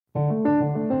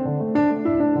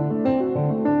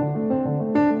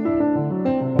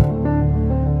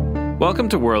Welcome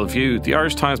to Worldview, the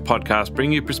Irish Times podcast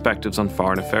bringing you perspectives on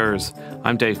foreign affairs.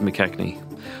 I'm Dave McKechnie.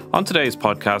 On today's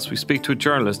podcast, we speak to a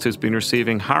journalist who's been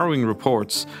receiving harrowing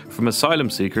reports from asylum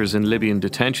seekers in Libyan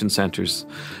detention centres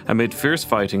amid fierce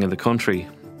fighting in the country.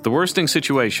 The worsening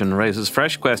situation raises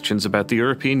fresh questions about the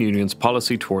European Union's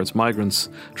policy towards migrants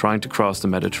trying to cross the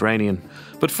Mediterranean.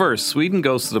 But first, Sweden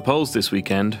goes to the polls this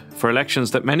weekend for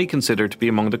elections that many consider to be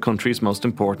among the country's most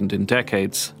important in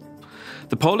decades.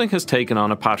 The polling has taken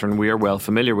on a pattern we are well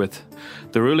familiar with.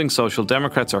 The ruling Social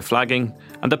Democrats are flagging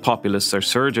and the populists are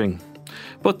surging.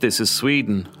 But this is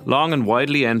Sweden, long and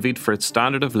widely envied for its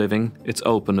standard of living, its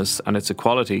openness and its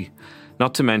equality,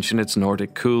 not to mention its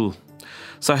Nordic cool.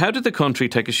 So how did the country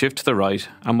take a shift to the right,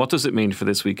 and what does it mean for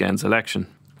this weekend's election?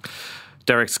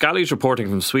 Derek Scally is reporting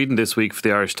from Sweden this week for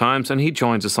the Irish Times, and he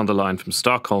joins us on the line from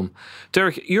Stockholm.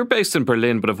 Derek, you're based in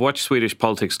Berlin but have watched Swedish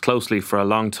politics closely for a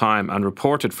long time and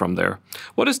reported from there.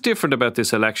 What is different about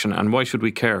this election, and why should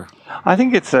we care? I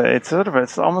think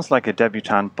it's almost like a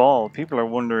debutante ball. People are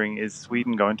wondering, is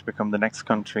Sweden going to become the next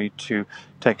country to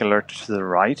take a lurch to the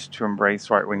right, to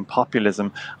embrace right-wing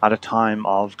populism at a time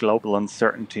of global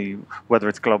uncertainty, whether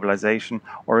it's globalization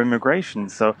or immigration?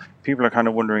 So people are kind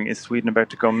of wondering, is Sweden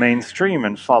about to go mainstream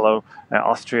and follow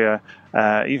Austria,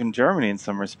 even Germany in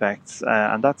some respects?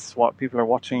 And that's what people are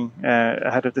watching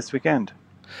ahead of this weekend.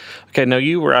 Okay, now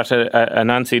you were at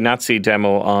an anti-Nazi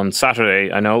demo on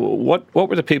Saturday. I know. What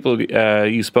were the people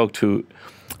you spoke to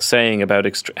saying about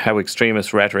how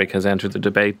extremist rhetoric has entered the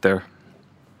debate there?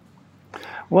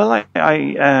 Well,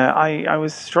 I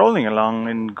was strolling along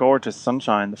in gorgeous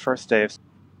sunshine the first day of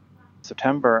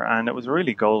September, and it was a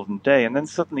really golden day, and then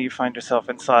suddenly you find yourself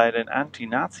inside an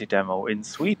anti-Nazi demo in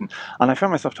Sweden, and I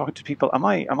found myself talking to people, am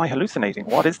I hallucinating?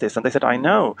 What is this? And they said, I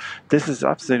know, this is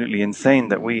absolutely insane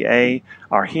that we A,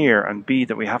 are here, and B,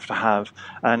 that we have to have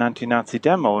an anti-Nazi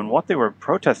demo. And what they were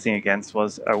protesting against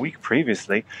was, a week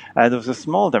previously, there was a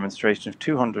small demonstration of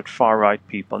 200 far-right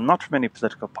people, not from any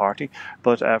political party,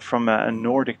 but from a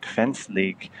Nordic Defence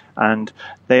League, and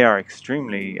they are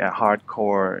extremely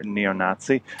hardcore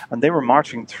neo-Nazi, and they were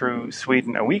marching through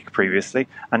Sweden a week previously,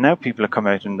 and now people have come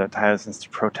out in their thousands to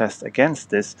protest against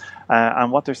this.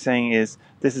 And what they're saying is,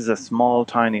 this is a small,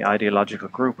 tiny ideological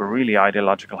group, a really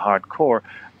ideological hardcore,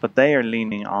 but they are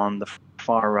leaning on the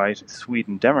far-right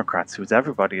Sweden Democrats, whose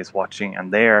everybody is watching,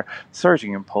 and they're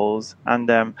surging in polls, and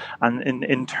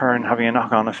in turn having a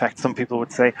knock-on effect, some people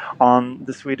would say, on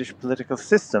the Swedish political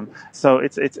system. So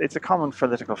it's a common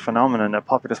political phenomenon. A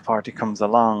populist party comes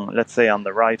along, let's say on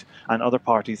the right, and other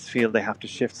parties feel they have to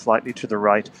shift slightly to the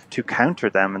right to counter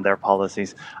them and their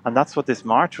policies. And that's what this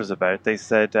march was about. They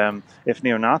said, if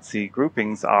neo-Nazi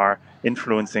groupings are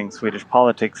influencing Swedish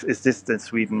politics, is this the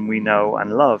Sweden we know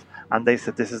and love? And they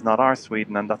said, this is not our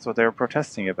Sweden, and that's what they were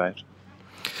protesting about.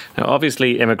 Now,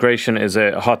 obviously, immigration is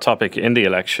a hot topic in the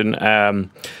election.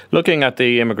 Looking at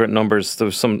the immigrant numbers, there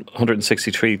was some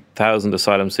 163,000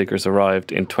 asylum seekers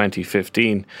arrived in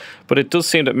 2015. But it does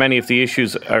seem that many of the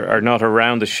issues are not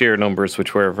around the sheer numbers,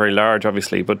 which were very large,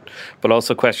 obviously, but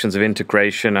also questions of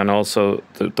integration and also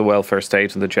the welfare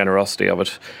state and the generosity of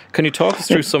it. Can you talk us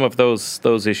through some of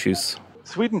those issues?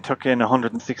 Sweden took in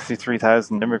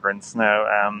 163,000 immigrants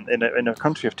now. In a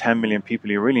country of 10 million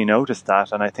people, you really notice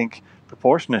that, and I think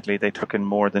proportionately they took in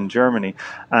more than Germany.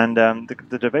 And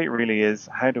the debate really is,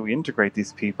 how do we integrate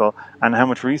these people, and how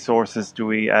much resources do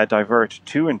we divert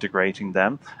to integrating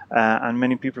them? And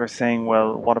many people are saying,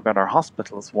 well, what about our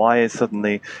hospitals? Why is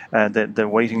suddenly the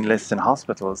waiting lists in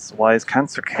hospitals? Why is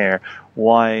cancer care?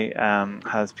 Why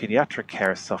has pediatric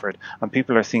care suffered? And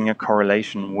people are seeing a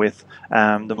correlation with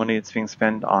the money that's being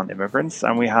spent on immigrants.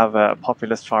 And we have a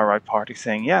populist far-right party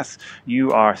saying, yes,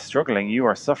 you are struggling, you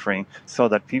are suffering, so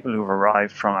that people who've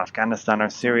arrived from Afghanistan or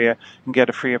Syria can get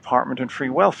a free apartment and free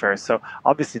welfare. So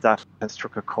obviously that has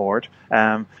struck a chord,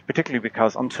 particularly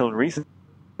because until recently,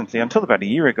 until about a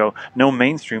year ago, no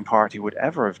mainstream party would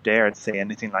ever have dared say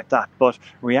anything like that. But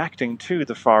reacting to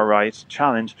the far-right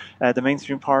challenge, the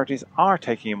mainstream parties are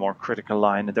taking a more critical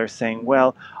line, and they're saying,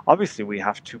 well, obviously we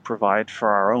have to provide for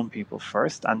our own people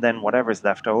first, and then whatever's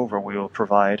left over we will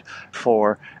provide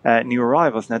for new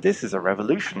arrivals. Now, this is a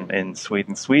revolution in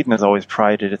Sweden. Sweden has always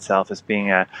prided itself as being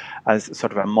as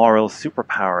sort of a moral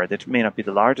superpower. That may not be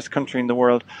the largest country in the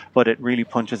world, but it really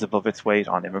punches above its weight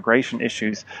on immigration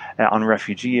issues, on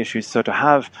refugee refugee issues. So to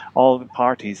have all the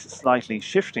parties slightly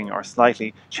shifting or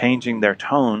slightly changing their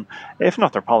tone, if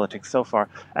not their politics so far,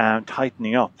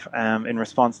 tightening up in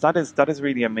response, that is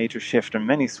really a major shift. And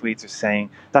many Swedes are saying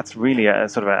that's really a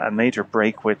sort of a major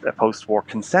break with a post-war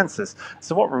consensus.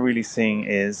 So what we're really seeing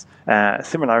is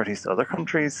similarities to other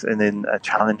countries, and then a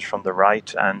challenge from the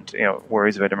right, and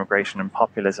worries about immigration and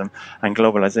populism and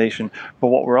globalization. But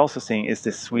what we're also seeing is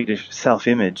this Swedish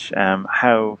self-image.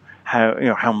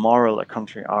 How moral a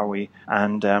country are we,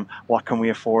 and what can we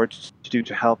afford to do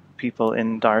to help people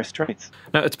in dire straits?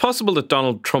 Now, it's possible that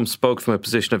Donald Trump spoke from a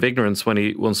position of ignorance when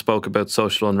he once spoke about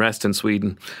social unrest in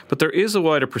Sweden, but there is a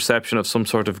wider perception of some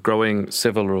sort of growing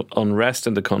civil unrest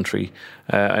in the country.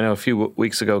 I know a few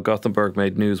weeks ago Gothenburg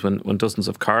made news when dozens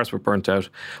of cars were burnt out.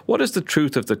 What is the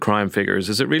truth of the crime figures?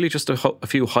 Is it really just a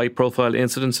few high-profile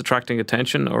incidents attracting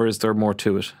attention, or is there more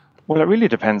to it? Well, it really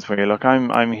depends where you look.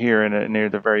 I'm here near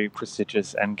the very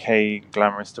prestigious NK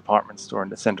glamorous department store in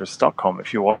the centre of Stockholm.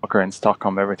 If you walk around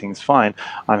Stockholm, everything's fine.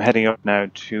 I'm heading up now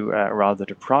to a rather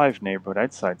deprived neighbourhood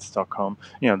outside Stockholm.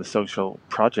 The social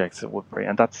projects at Woodbury,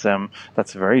 and that's a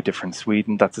very different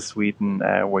Sweden. That's a Sweden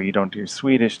where you don't hear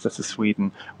Swedish. That's a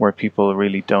Sweden where people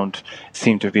really don't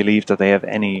seem to believe that they have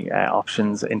any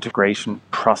options, integration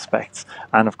prospects,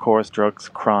 and of course drugs,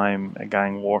 crime,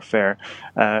 gang warfare,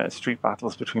 street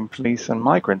battles between police and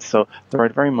migrants. So there are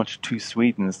very much two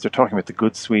Swedens. They're talking about the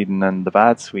good Sweden and the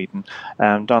bad Sweden.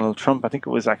 Donald Trump, I think it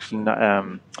was actually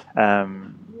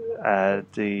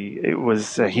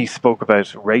he spoke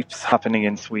about rapes happening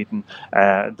in Sweden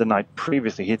the night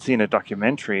previously. He had seen a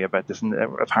documentary about this, and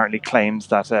apparently claims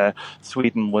that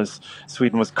Sweden was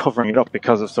covering it up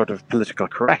because of sort of political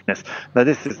correctness. Now,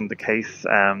 this isn't the case.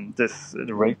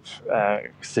 The rape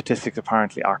statistics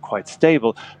apparently are quite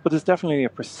stable, but there's definitely a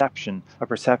perception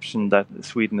that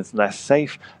Sweden is less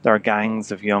safe. There are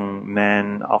gangs of young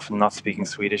men, often not speaking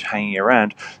Swedish, hanging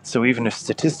around. So even if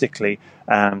statistically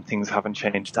things haven't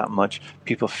changed that much,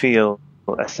 people feel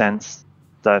a sense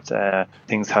that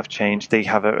things have changed. They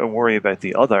have a worry about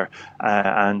the other,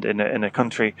 and in a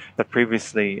country that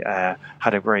previously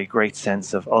had a very great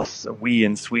sense of us, we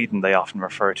in Sweden, they often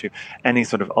refer to, any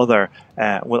sort of other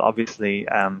will obviously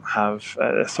have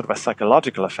sort of a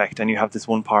psychological effect, and you have this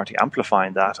one party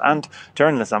amplifying that, and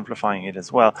journalists amplifying it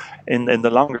as well. In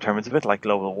the longer term, it's a bit like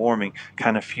global warming.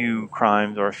 Can a few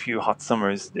crimes or a few hot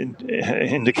summers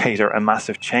indicate a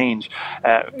massive change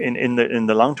in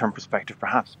the long term perspective,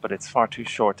 perhaps? But it's far too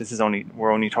short.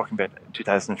 We're only talking about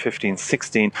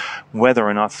 2015-16. Whether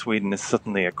or not Sweden is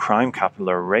suddenly a crime capital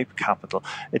or a rape capital,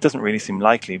 it doesn't really seem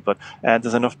likely, but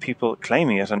there's enough people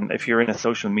claiming it, and if you're in a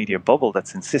social media bubble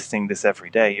that's insisting this every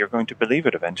day, you're going to believe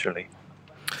it eventually.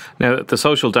 Now, the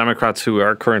Social Democrats, who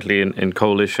are currently in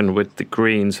coalition with the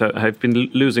Greens, have been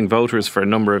losing voters for a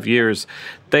number of years.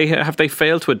 Have they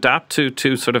failed to adapt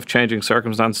to sort of changing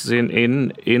circumstances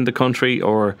in the country,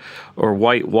 or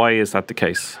why is that the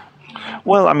case?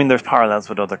 Well, I mean, there's parallels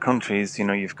with other countries.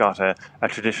 You've got a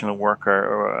traditional worker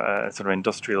or a sort of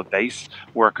industrial-based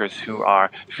workers who are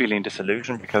feeling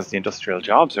disillusioned because the industrial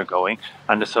jobs are going,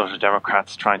 and the Social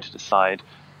Democrats trying to decide,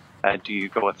 do you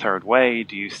go a third way?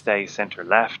 Do you stay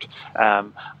centre-left?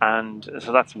 And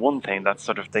so that's one thing. That's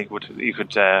sort of you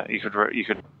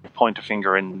could point a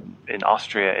finger in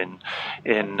Austria,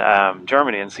 in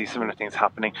Germany, and see similar things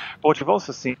happening. But what you've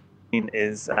also seen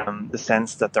is the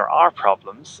sense that there are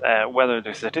problems. Whether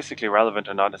they're statistically relevant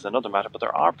or not is another matter, but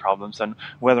there are problems, and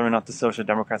whether or not the Social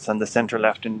Democrats and the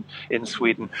centre-left in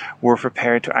Sweden were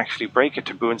prepared to actually break a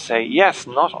taboo and say, yes,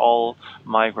 not all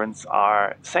migrants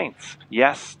are saints.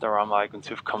 Yes, there are migrants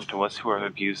who have come to us who have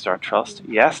abused our trust.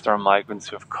 Yes, there are migrants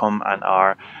who have come and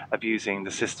are abusing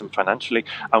the system financially,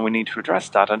 and we need to address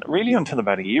that. And really, until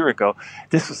about a year ago,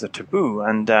 this was a taboo.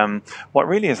 And what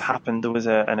really has happened, there was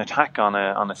an attack on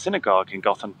a synagogue in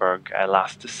Gothenburg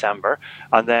last December,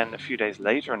 and then a few days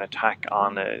later an attack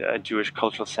on a Jewish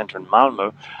cultural centre in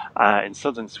Malmö in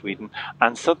southern Sweden,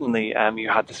 and suddenly you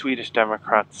had the Swedish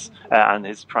Democrats and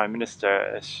his Prime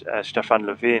Minister Stefan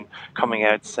Löfven coming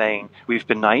out saying, we've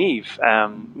been naive,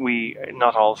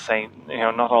 not all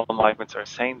migrants are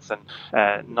saints, and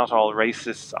not all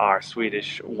racists are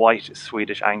white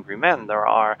Swedish angry men. There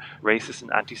are racists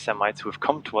and anti-Semites who have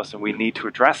come to us, and we need to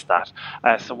address that.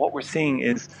 So what we're seeing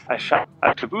is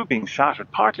a taboo being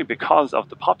shattered, partly because of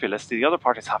the populists. The other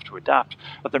parties have to adapt,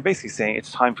 but they're basically saying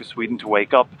it's time for Sweden to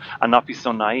wake up and not be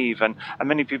so naive. And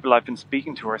many people I've been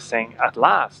speaking to are saying, at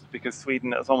last, because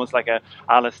Sweden is almost like a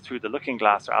Alice through the Looking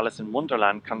Glass or Alice in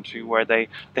Wonderland country, where they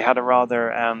had a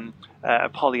rather a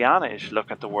Pollyannish look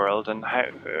at the world, and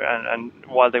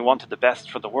while they wanted the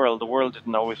best for the world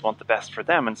didn't always want the best for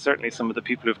them, and certainly some of the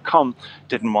people who've come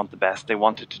didn't want the best. They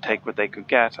wanted to take what they could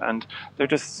get, and they're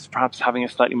just perhaps having a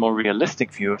slightly more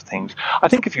realistic view of things. I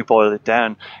think if you boil it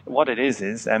down, what it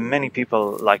is many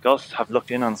people like us have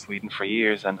looked in on Sweden for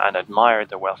years and admired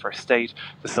the welfare state,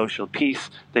 the social peace.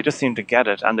 They just seemed to get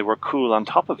it, and they were cool on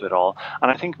top of it all. And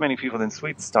I think many people in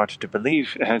Sweden started to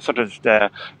believe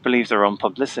their own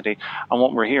publicity. And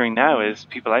what we're hearing now is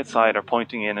people outside are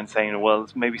pointing in and saying, well,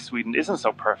 maybe Sweden isn't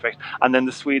so perfect. And then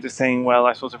the Swedes are saying, well,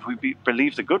 I suppose if we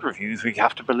believe the good reviews, we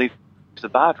have to believe the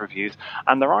bad reviews.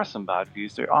 And there are some bad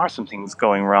reviews. There are some things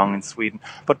going wrong in Sweden.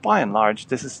 But by and large,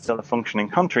 this is still a functioning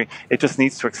country. It just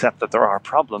needs to accept that there are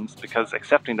problems, because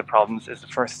accepting the problems is the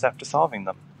first step to solving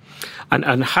them.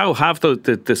 And how have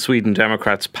the Sweden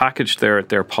Democrats packaged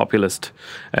their populist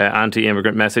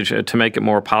anti-immigrant message to make it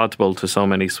more palatable to so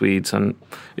many Swedes? And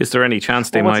is there any chance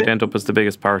they might end up as the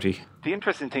biggest party? The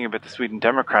interesting thing about the Sweden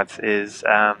Democrats is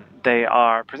they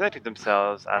are presenting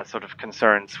themselves as sort of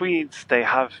concerned Swedes. They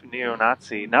have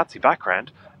Nazi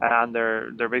background, and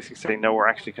they're basically saying, no, we're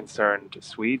actually concerned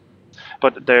Swedes.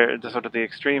 But the sort of the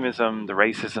extremism, the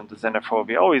racism, the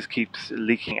xenophobia always keeps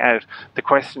leaking out. The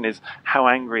question is, how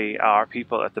angry are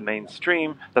people at the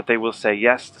mainstream that they will say,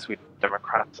 yes, the Sweden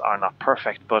Democrats are not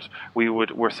perfect, but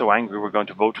we're so angry we're going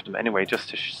to vote for them anyway, just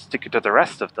to stick it to the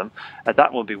rest of them.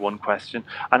 That will be one question.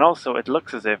 And also, it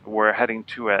looks as if we're heading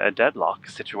to a deadlock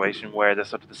situation where the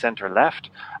sort of the centre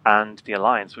left and the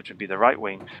alliance, which would be the right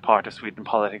wing part of Sweden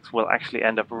politics, will actually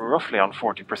end up roughly on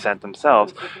 40%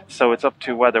 themselves. So it's up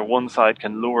to whether one side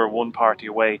can lure one party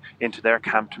away into their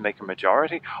camp to make a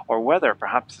majority, or whether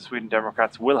perhaps the Sweden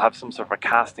Democrats will have some sort of a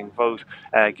casting vote,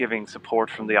 giving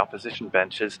support from the opposition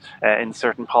benches in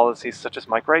certain policies such as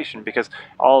migration, because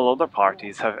all other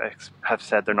parties have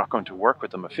said they're not going to work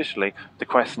with them officially. The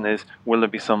question is, will there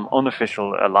be some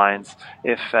unofficial alliance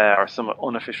or some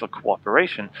unofficial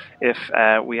cooperation if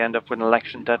we end up with an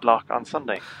election deadlock on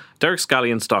Sunday? Derek Scally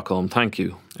in Stockholm, thank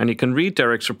you. And you can read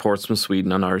Derek's reports from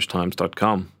Sweden on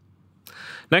irishtimes.com.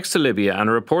 Next to Libya, and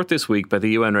a report this week by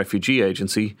the UN Refugee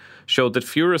Agency showed that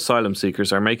fewer asylum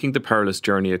seekers are making the perilous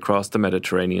journey across the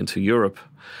Mediterranean to Europe,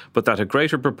 but that a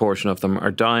greater proportion of them are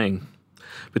dying.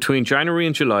 Between January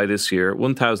and July this year,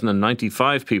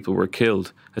 1,095 people were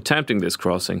killed attempting this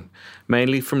crossing,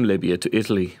 mainly from Libya to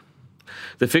Italy.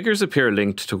 The figures appear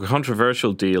linked to a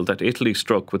controversial deal that Italy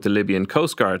struck with the Libyan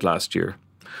coastguard last year,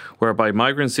 whereby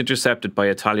migrants intercepted by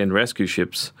Italian rescue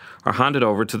ships are handed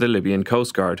over to the Libyan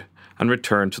coastguard and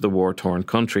returned to the war-torn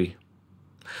country.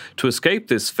 To escape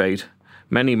this fate,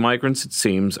 many migrants, it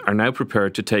seems, are now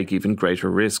prepared to take even greater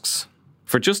risks.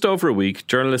 For just over a week,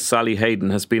 journalist Sally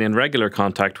Hayden has been in regular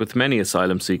contact with many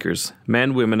asylum seekers,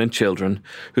 men, women and children,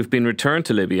 who've been returned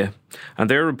to Libya, and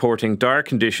they're reporting dire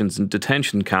conditions in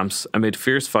detention camps amid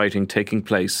fierce fighting taking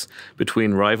place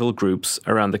between rival groups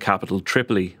around the capital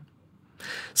Tripoli.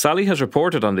 Sally has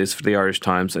reported on this for the Irish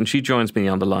Times, and she joins me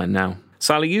on the line now.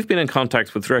 Sally, you've been in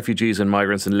contact with refugees and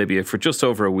migrants in Libya for just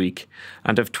over a week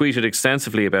and have tweeted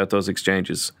extensively about those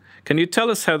exchanges. Can you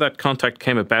tell us how that contact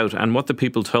came about and what the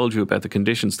people told you about the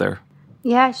conditions there?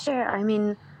 Yeah, sure. I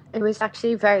mean, it was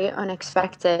actually very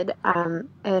unexpected.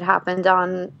 It happened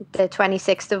on the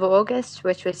 26th of August,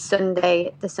 which was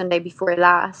the Sunday before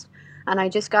last. And I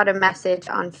just got a message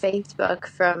on Facebook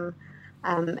from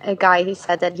a guy who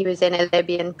said that he was in a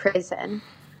Libyan prison.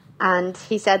 And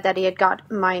he said that he had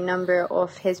got my number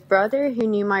off his brother, who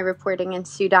knew my reporting in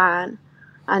Sudan.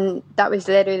 And that was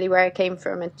literally where it came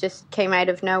from. It just came out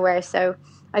of nowhere. So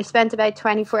I spent about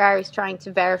 24 hours trying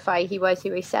to verify he was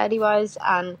who he said he was,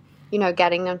 and,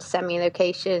 getting them to send me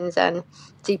locations and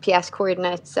GPS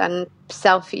coordinates and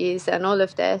selfies and all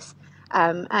of this.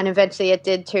 And eventually it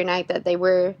did turn out that they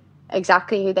were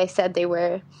exactly who they said they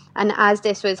were. And as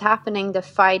this was happening, the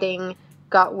fighting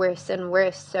got worse and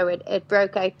worse. So it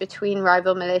broke out between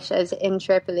rival militias in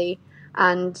Tripoli,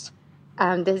 and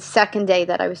the second day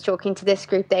that I was talking to this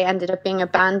group, they ended up being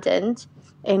abandoned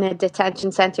in a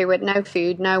detention centre with no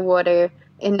food, no water,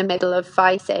 in the middle of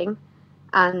fighting.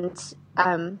 And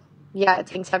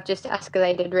things have just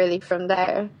escalated really from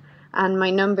there. And my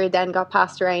number then got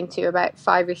passed around to about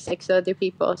 5 or 6 other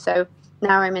people. So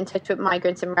now I'm in touch with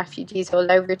migrants and refugees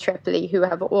all over Tripoli who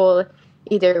have all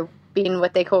either been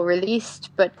what they call released,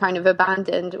 but kind of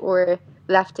abandoned, or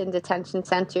left in detention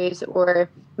centres, or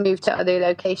moved to other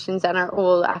locations, and are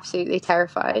all absolutely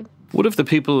terrified. What if the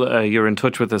people you're in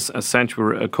touch with sent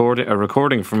you a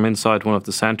recording from inside one of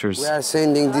the centres? We are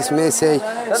sending this message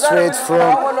straight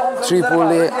from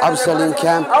Tripoli Absalom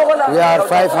camp. We are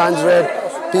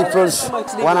 500 peoples,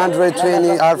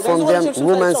 120 are from them,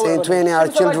 women and 20 are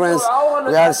children.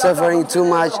 We are suffering too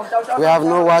much. We have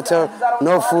no water,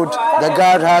 no food. The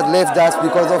guard has left us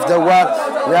because of the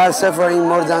war. We are suffering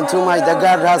more than too much. The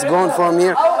guard has gone from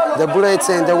here. The bullets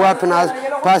and the weapons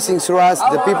are passing through us.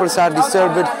 The peoples are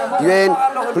disturbed.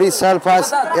 UN, please help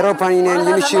us. European Union,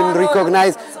 you should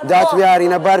recognize that we are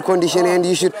in a bad condition and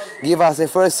you should give us a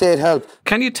first aid help.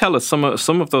 Can you tell us some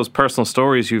of those personal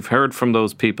stories you've heard from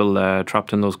those people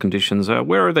trapped in those conditions?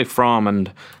 Where are they from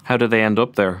and how did they end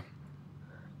up there?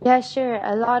 Yeah, sure.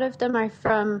 A lot of them are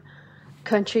from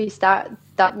countries that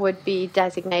would be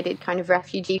designated kind of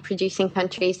refugee-producing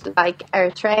countries like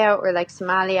Eritrea or like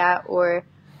Somalia or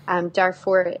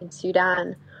Darfur in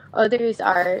Sudan. Others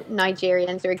are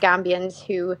Nigerians or Gambians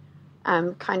who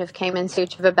kind of came in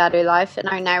search of a better life and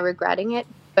are now regretting it.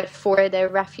 But for the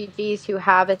refugees who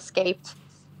have escaped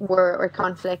war or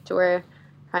conflict or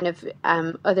kind of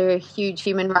other huge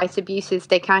human rights abuses,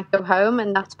 they can't go home.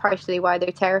 And that's partially why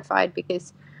they're terrified,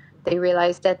 because they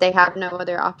realize that they have no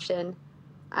other option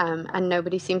and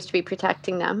nobody seems to be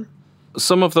protecting them.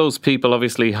 Some of those people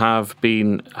obviously have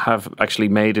actually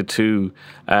made it to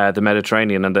the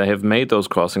Mediterranean, and they have made those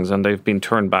crossings and they've been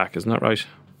turned back, isn't that right?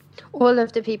 All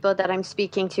of the people that I'm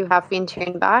speaking to have been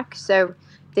turned back. So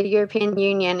the European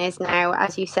Union is now,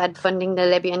 as you said, funding the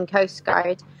Libyan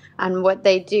coastguard. And what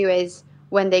they do is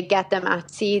when they get them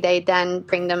at sea, they then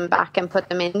bring them back and put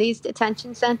them in these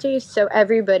detention centres. So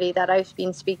everybody that I've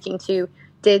been speaking to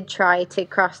did try to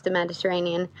cross the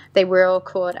Mediterranean. They were all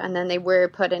caught and then they were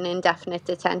put in indefinite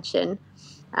detention,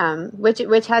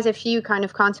 which has a few kind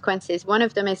of consequences. One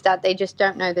of them is that they just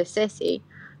don't know the city.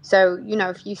 So,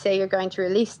 if you say you're going to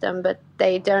release them, but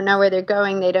they don't know where they're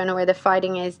going, they don't know where the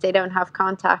fighting is, they don't have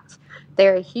contact,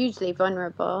 they're hugely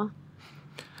vulnerable.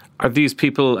 Are these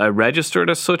people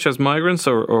registered as such as migrants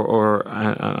or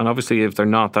and obviously if they're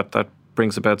not, that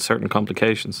brings about certain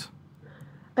complications?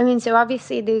 So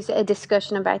obviously there's a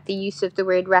discussion about the use of the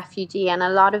word refugee, and a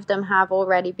lot of them have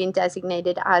already been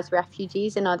designated as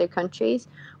refugees in other countries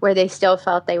where they still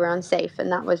felt they were unsafe,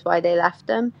 and that was why they left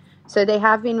them. So they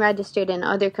have been registered in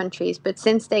other countries, but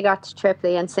since they got to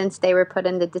Tripoli and since they were put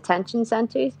in the detention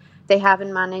centres, they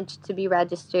haven't managed to be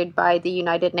registered by the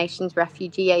United Nations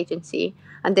Refugee Agency.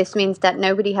 And this means that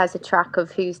nobody has a track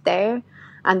of who's there.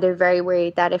 And they're very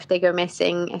worried that if they go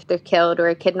missing, if they're killed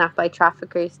or kidnapped by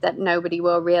traffickers, that nobody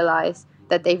will realise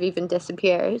that they've even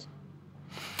disappeared.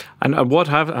 And what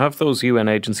have those UN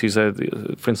agencies, for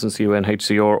instance, the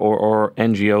UNHCR or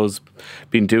NGOs,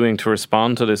 been doing to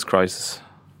respond to this crisis?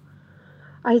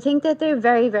 I think that they're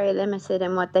very, very limited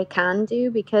in what they can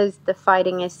do because the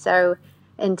fighting is so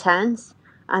intense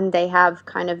and they have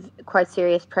kind of quite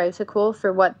serious protocol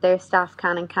for what their staff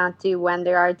can and can't do when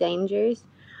there are dangers.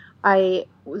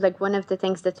 One of the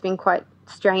things that's been quite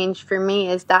strange for me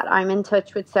is that I'm in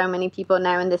touch with so many people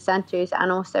now in the centres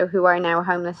and also who are now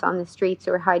homeless on the streets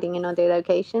or hiding in other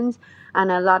locations.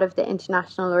 And a lot of the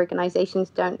international organisations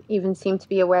don't even seem to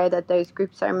be aware that those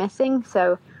groups are missing.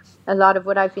 So a lot of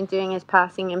what I've been doing is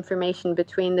passing information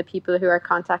between the people who are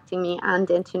contacting me and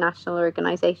international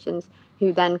organisations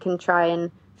who then can try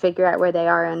and figure out where they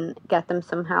are and get them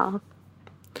some help.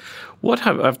 What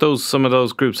have some of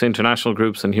those groups, international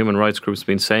groups and human rights groups,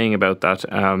 been saying about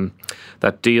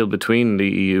that deal between the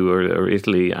EU or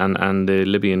Italy and the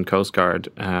Libyan coastguard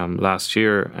last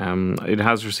year? It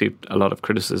has received a lot of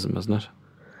criticism, hasn't it?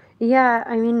 Yeah,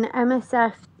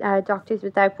 MSF, Doctors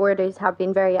Without Borders, have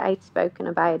been very outspoken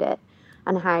about it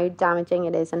and how damaging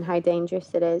it is and how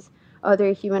dangerous it is.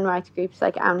 Other human rights groups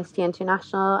like Amnesty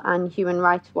International and Human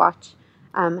Rights Watch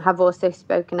have also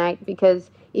spoken out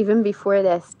because even before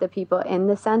this, the people in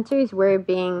the centres were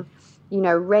being,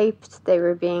 raped, they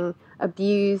were being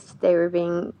abused, they were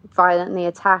being violently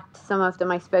attacked. Some of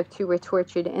them I spoke to were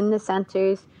tortured in the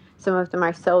centres. Some of them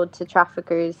are sold to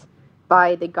traffickers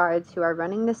by the guards who are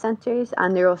running the centres,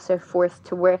 and they're also forced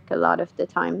to work a lot of the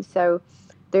time. So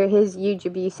there is huge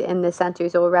abuse in the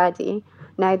centres already.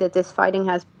 Now that this fighting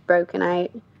has broken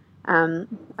out,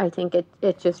 I think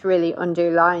it just really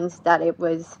underlines that it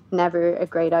was never a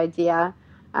great idea,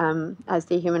 as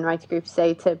the human rights groups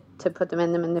say, to put them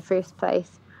in the first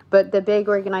place. But the big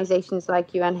organisations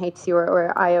like UNHCR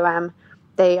or IOM,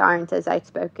 they aren't as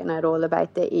outspoken at all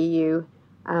about the EU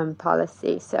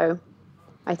policy. So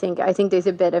I think there's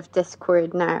a bit of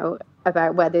discord now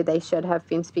about whether they should have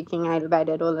been speaking out about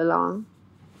it all along.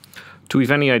 Do we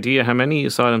have any idea how many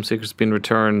asylum seekers have been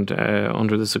returned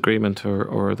under this agreement,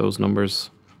 or are those numbers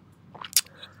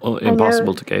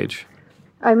impossible to gauge?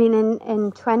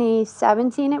 In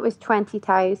 2017 it was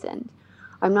 20,000.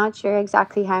 I'm not sure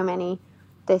exactly how many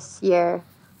this year,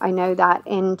 I know that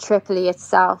in Tripoli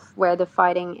itself, where the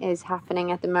fighting is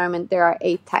happening at the moment, there are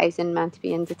 8,000 meant to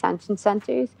be in detention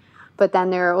centres. But then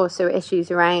there are also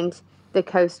issues around the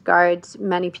coastguard.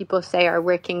 Many people say are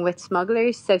working with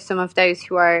smugglers. So some of those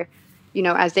who are,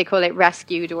 as they call it,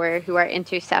 rescued or who are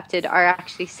intercepted are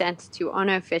actually sent to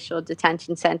unofficial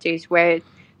detention centres where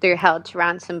they're held to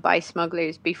ransom by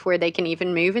smugglers before they can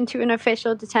even move into an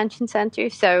official detention centre.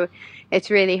 So it's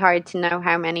really hard to know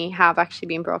how many have actually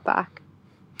been brought back.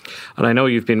 And I know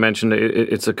you've been mentioned,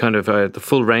 it's a kind of the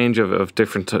full range of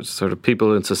different sort of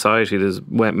people in society. There's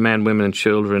men, women and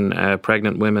children,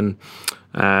 pregnant women.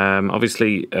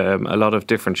 Obviously, a lot of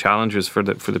different challenges for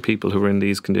the people who are in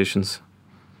these conditions.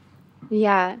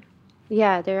 Yeah,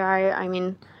 there are. I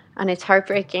mean, and it's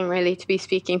heartbreaking really to be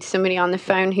speaking to somebody on the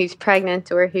phone who's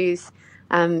pregnant or who's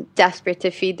desperate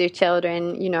to feed their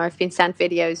children. I've been sent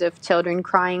videos of children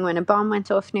crying when a bomb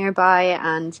went off nearby,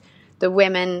 and the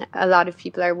women, a lot of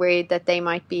people are worried that they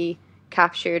might be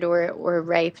captured or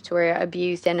raped or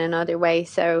abused in another way.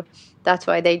 So that's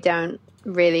why they don't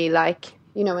really like,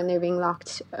 when they're being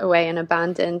locked away and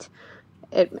abandoned.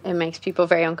 It makes people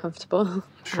very uncomfortable.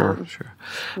 Sure.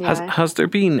 Yeah. Has there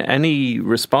been any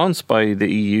response by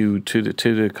the EU to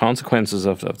the consequences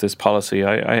of this policy?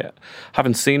 I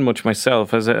haven't seen much myself.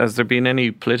 Has there been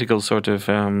any political sort of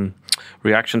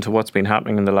reaction to what's been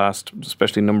happening in the last,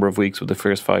 especially number of weeks with the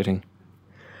fierce fighting?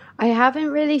 I haven't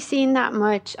really seen that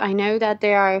much. I know that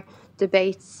there are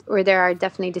debates, or there are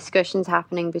definitely discussions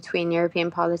happening between European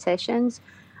politicians.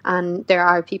 And there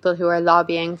are people who are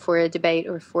lobbying for a debate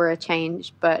or for a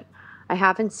change, but I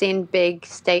haven't seen big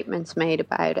statements made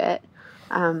about it.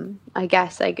 I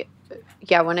guess,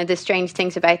 one of the strange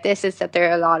things about this is that there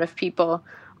are a lot of people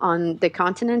on the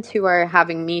continent who are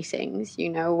having meetings,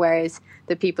 whereas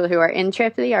the people who are in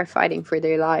Tripoli are fighting for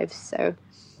their lives. So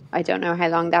I don't know how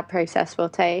long that process will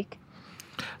take.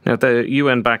 Now, the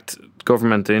UN-backed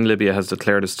government in Libya has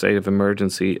declared a state of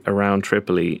emergency around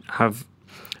Tripoli. Have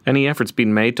any efforts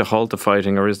been made to halt the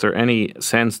fighting, or is there any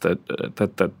sense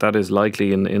that is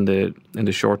likely in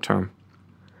the short term?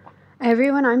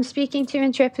 Everyone I'm speaking to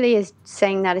in Tripoli is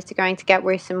saying that it's going to get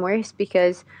worse and worse,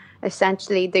 because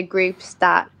essentially the groups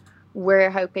that were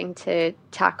hoping to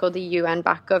tackle the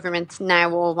UN-backed government now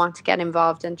all want to get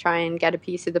involved and try and get a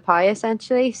piece of the pie,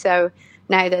 essentially. So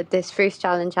now that this first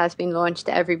challenge has been launched,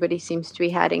 everybody seems to be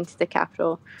heading to the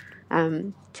capital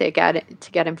to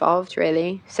get involved,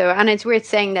 really. So, and it's worth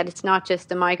saying that it's not just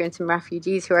the migrants and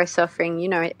refugees who are suffering.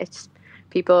 It's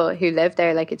people who live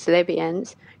there, like it's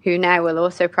Libyans, who now will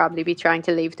also probably be trying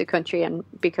to leave the country and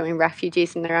becoming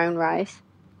refugees in their own right.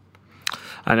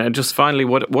 And just finally,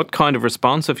 what kind of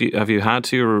response have you had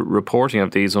to your reporting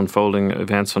of these unfolding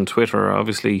events on Twitter?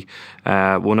 Obviously,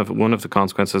 one of the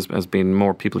consequences has been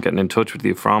more people getting in touch with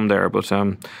you from there. But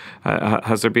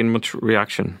has there been much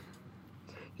reaction?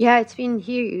 Yeah, it's been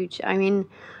huge. I mean,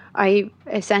 I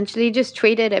essentially just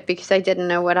tweeted it because I didn't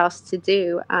know what else to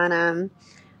do. And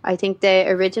I think the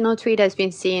original tweet has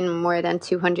been seen more than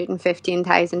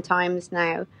 215,000 times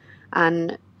now.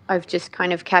 And I've just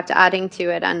kind of kept adding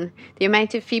to it. And the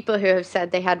amount of people who have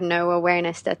said they had no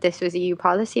awareness that this was EU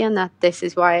policy and that this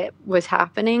is why it was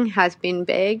happening has been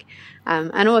big.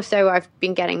 And also I've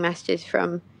been getting messages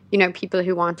from, people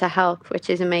who want to help,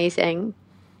 which is amazing.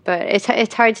 But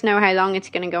it's hard to know how long it's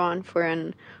going to go on for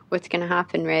and what's going to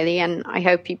happen, really. And I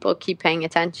hope people keep paying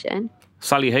attention.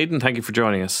 Sally Hayden, thank you for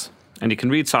joining us. And you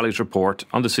can read Sally's report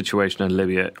on the situation in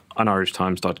Libya on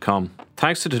irishtimes.com.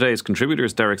 Thanks to today's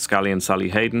contributors, Derek Scally and Sally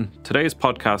Hayden. Today's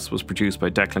podcast was produced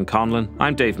by Declan Conlon.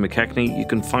 I'm Dave McKechnie. You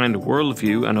can find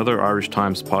Worldview and other Irish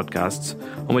Times podcasts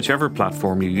on whichever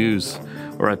platform you use,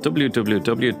 or at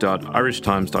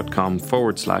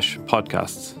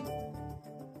www.irishtimes.com/podcasts.